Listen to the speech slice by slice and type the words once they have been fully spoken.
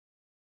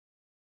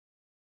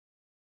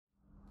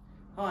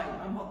Hi,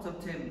 I'm Hot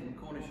Tub Tim from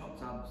Cornish Hot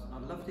Tubs, and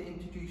I'd love to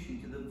introduce you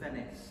to the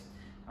Venice.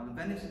 Now the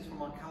Venice is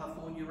from our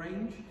California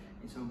range.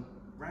 It's a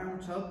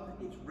round tub,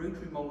 it's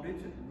rotary moulded,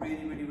 so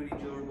it's really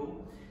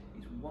durable.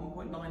 It's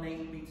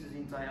 1.98 metres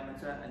in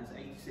diameter and it's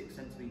 86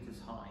 centimetres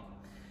high.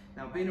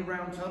 Now being a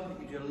round tub, it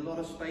gives you a lot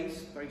of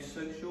space, very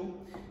social.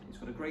 It's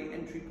got a great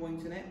entry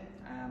point in it.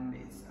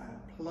 It's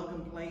a plug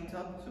and play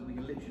tub, so we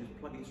can literally just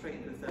plug it straight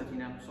into a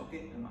 13-amp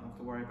socket and not have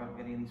to worry about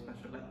getting any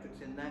special electrics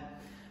in there.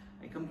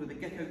 It comes with a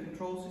gecko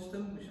control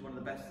system, which is one of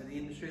the best in the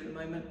industry at the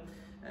moment.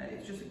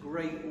 It's just a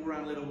great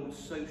all-round little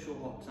social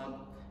hot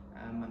tub.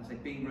 And I say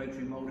being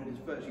rotary moulded, it's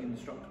virtually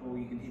indestructible.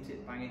 You can hit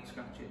it, bang it,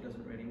 scratch it,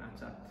 doesn't really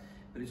matter.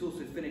 But it's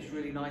also finished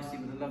really nicely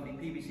with a lovely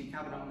PVC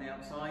cabinet on the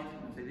outside.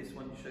 And I say this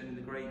one is shown in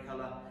the grey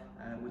colour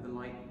with a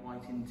light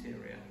white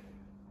interior.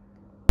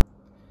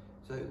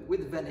 So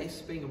with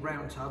Venice, being a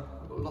round tub,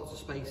 I've got lots of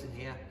space in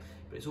here,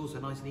 but it's also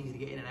nice and easy to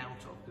get in and out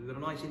of. We've got a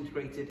nice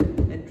integrated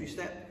entry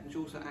step, which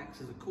also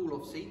acts as a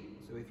cool-off seat.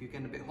 So if you're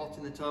getting a bit hot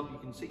in the tub, you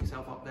can sit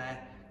yourself up there,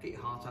 get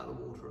your heart out of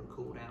the water and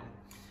cool down.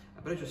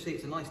 But as you'll see,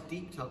 it's a nice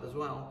deep tub as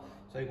well.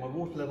 So my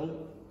water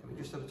level,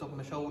 just over the top of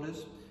my shoulders.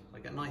 So I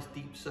get a nice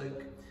deep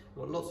soak. I've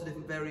got lots of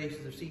different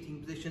variations of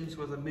seating positions,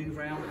 so as I move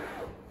around,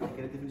 I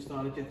get a different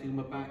style of jetting on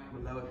my back,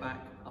 my lower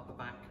back, upper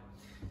back.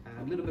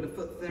 A little bit of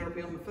foot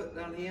therapy on the foot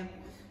down here.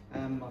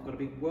 I've got a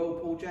big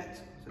whirlpool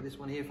jet, so this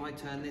one here, if I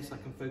turn this, I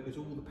can focus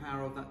all the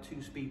power of that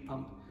 2-speed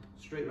pump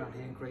straight around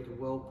here and create a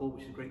whirlpool,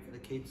 which is great for the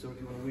kids, or if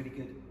you want a really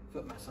good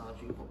foot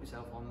massage, you can pop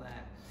yourself on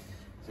there.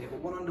 So you've got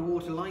one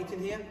underwater light in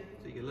here,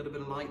 so you get a little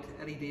bit of light,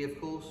 LED of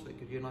course, so it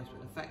gives you a nice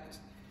bit of effect.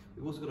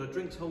 We've also got a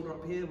drinks holder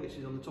up here, which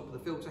is on the top of the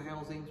filter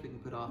housing, so we can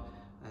put our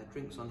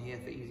drinks on here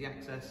for easy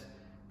access.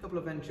 A couple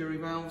of Venturi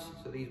valves,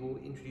 so these will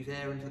introduce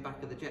air into the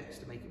back of the jets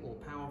to make it more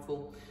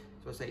powerful.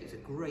 So I say it's a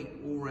great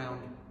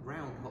all-round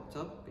round hot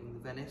tub, being the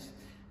Venice.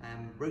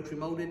 Rotary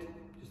moulded,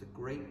 just a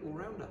great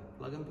all-rounder.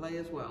 Plug and play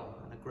as well,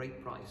 and a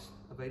great price.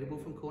 Available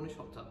from Cornish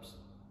Hot Tubs.